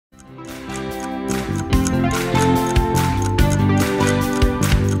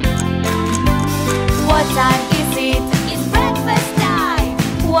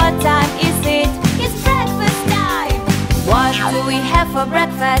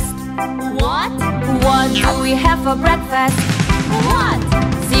What? What do we have for breakfast? What?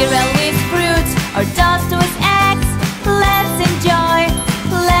 Cereal with fruits or toast with eggs? Let's enjoy,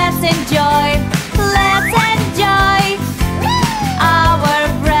 let's enjoy, let's enjoy our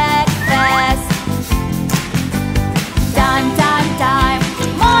breakfast. Time, time, time,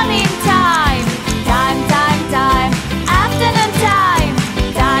 morning time. Time, time, time, afternoon time.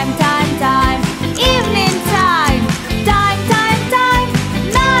 Time, time, time, evening time. Time, time, time,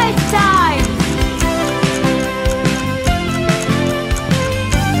 night time.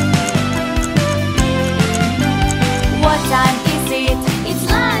 What time is it? It's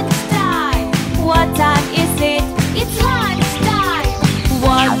lunchtime. What time is it? It's lunchtime.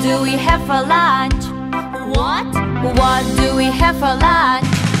 What do we have for lunch? What? What do we have for lunch?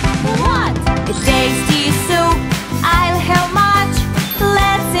 What? A tasty soup. I'll have much.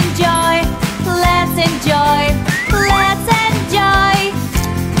 Let's enjoy. Let's enjoy. Let's enjoy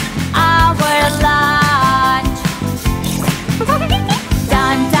our lunch.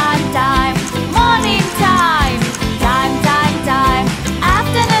 Time, time, time, morning time. Time, time, time,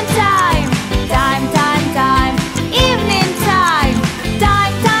 afternoon time. Time, time, time, evening time.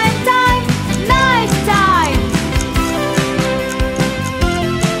 Time, time, time, night time.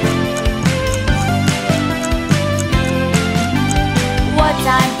 What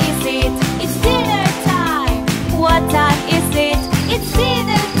time is it? It's dinner time. What time is it? It's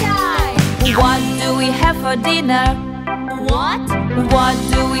dinner time. What do we have for dinner? What? What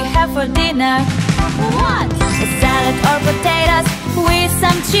do we have for dinner? What? A salad or potatoes with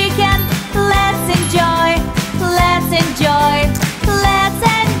some chicken. Let's enjoy, let's enjoy, let's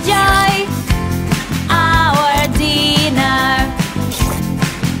enjoy our dinner.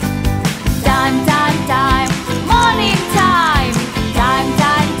 Time, time, time, morning time. Time,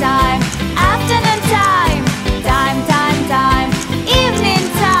 time, time, afternoon time. Time, time, time, evening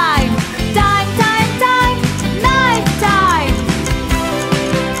time. Time, time, time, night time.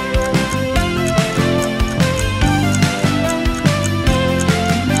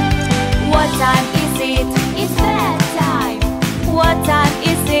 What time is it? It's bedtime. What time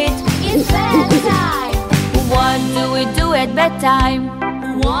is it? It's bedtime. What do we do at bedtime?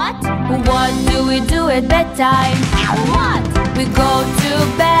 What? What do we do at bedtime? What? We go to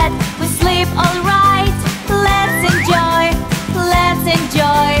bed, we sleep alright. Let's enjoy, let's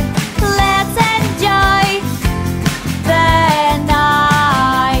enjoy, let's enjoy the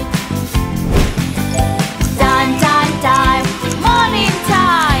night. Time, time, time, morning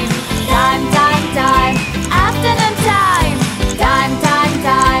time. Time, time, time, afternoon time. Time, time,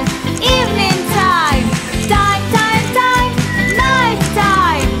 time, evening time. Time, time, time, night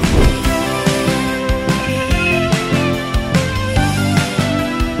time.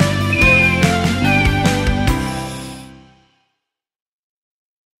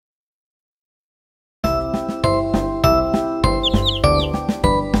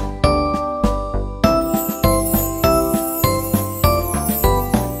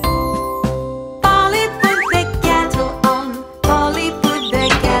 Polly put the kettle on. Polly put the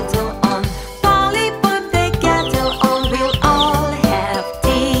kettle on. Polly put the kettle on. We'll all have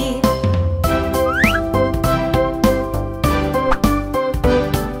tea.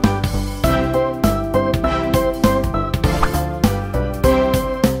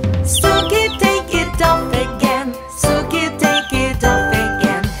 Suki, take it off again. Suki, take it off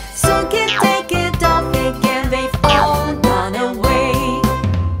again. Suki, take it off again. They've all gone away.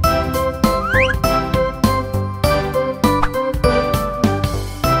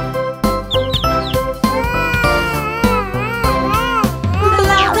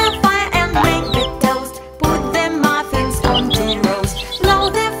 Blow the fire and make the toast. Put the muffins on to roast. Blow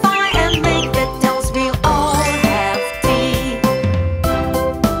the fire and make the toast. We'll all have tea.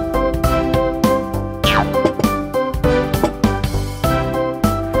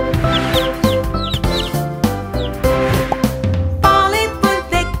 Polly put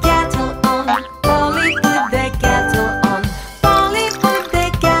the kettle on. Polly put the kettle on. Polly put the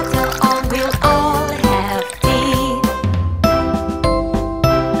kettle on. We'll all have tea.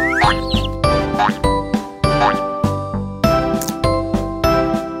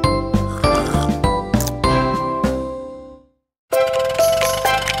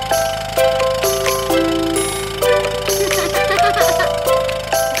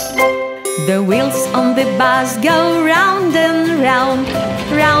 The wheels on the bus go round and round,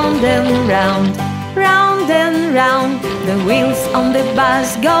 round and round, round and round. The wheels on the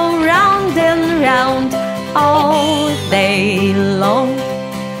bus go round and round all day long.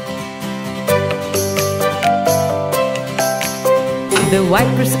 The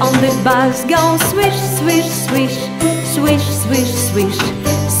wipers on the bus go swish, swish, swish, swish, swish, swish,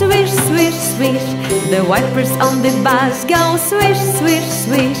 swish, swish. The wipers on the bus go swish, swish,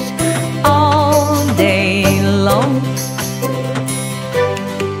 swish all day long.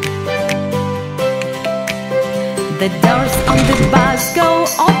 The doors on the bus go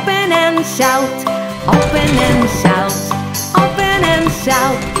open and shout, open and shout, open and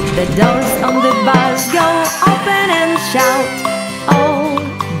shout. The doors on the bus go open and shout all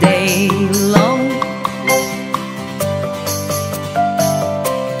day long.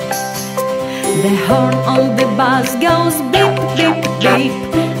 The horn on the bus goes beep, beep, beep,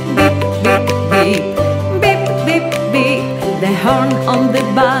 beep, beep, beep, beep, beep, beep. The horn on the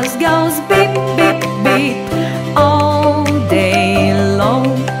bus goes beep, beep, beep all day long.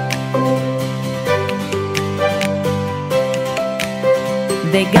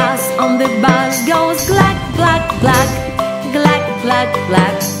 The gas on the bus goes glack, glack, glack, glack, glack,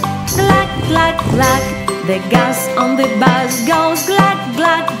 glack, glack, glack, glack. The gas on the bus goes glack,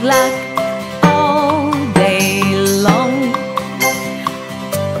 glack, glack all day long.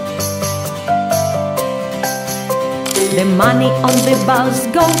 The money on the bus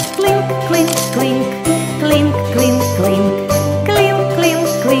goes clink, clink, clink, clink, clink, clink, clink, clink,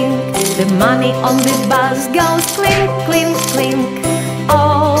 clink. The money on the bus goes clink, clink, clink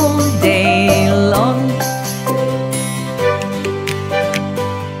all day long.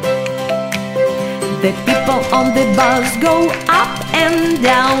 The people on the bus go up and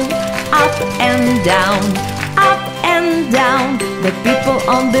down, up and down, up and down. The people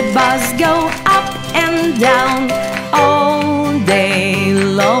on the bus go up and down all day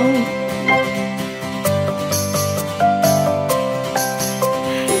long.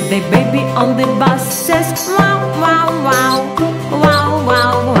 The baby on the bus says wow, wow, wow, wow,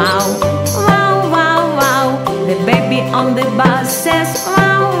 wow, wow, wow, wow, wow. The baby on the bus says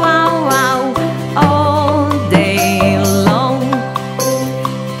wow, wow, wow all day long.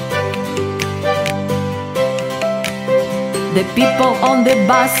 The people on the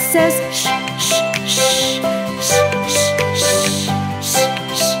bus says shh, shh, shh, shh, shh, shh, shh,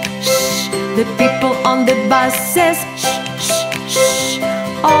 shh. The people on the bus says shh, shh, shh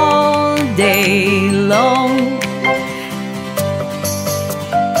all day long.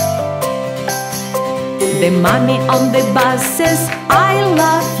 The mommy on the bus says I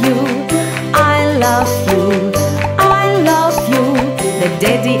love you, I love you, I love you. The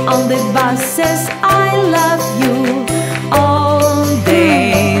daddy on the bus says I love you all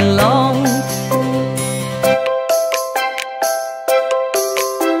day long.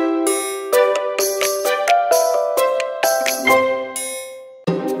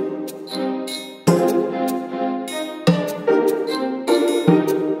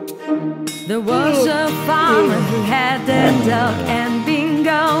 There was a farmer who had a dog, and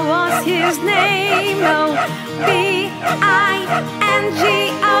Bingo was his name. Oh, B-I-N-G-O,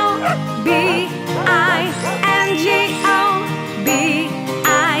 B-I-N-G-O,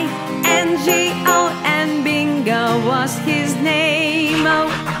 B-I-N-G-O, and Bingo was his name. Oh.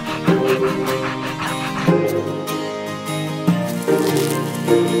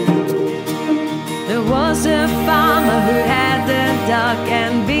 There was a farmer who had a dog,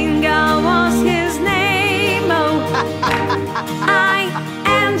 and Bingo was his name. Oh,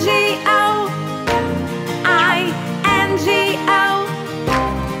 I-N-G-O, I-N-G-O,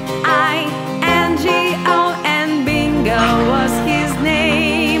 I-N-G-O, and Bingo was his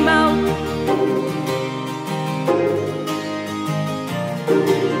name. Oh.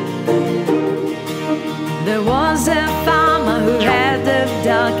 There was a farmer who had a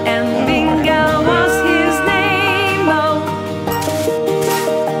dog, and